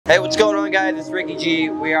Hey, what's going on, guys? It's Ricky G.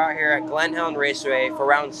 We are out here at Glen, Helen Raceway for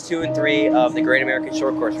rounds 2 and 3 of the Great American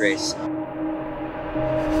Short Course Race. All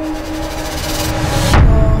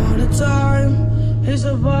the time, it's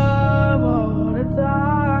a vibe all the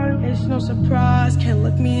time. It's no surprise, can't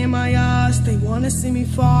look me in my eyes. They wanna see me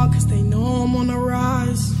fall, cause they know I'm on the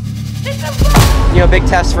rise. You know, big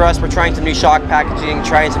test for us. We're trying some new shock packaging,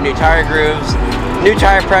 trying some new tire grooves, new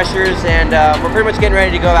tire pressures, and we're pretty much getting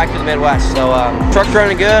ready to go back to the Midwest. So truck's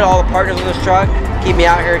running good. All the partners on this truck keep me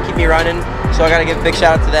out here, keep me running. So I gotta give a big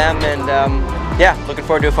shout out to them, and yeah, looking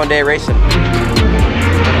forward to a fun day of racing.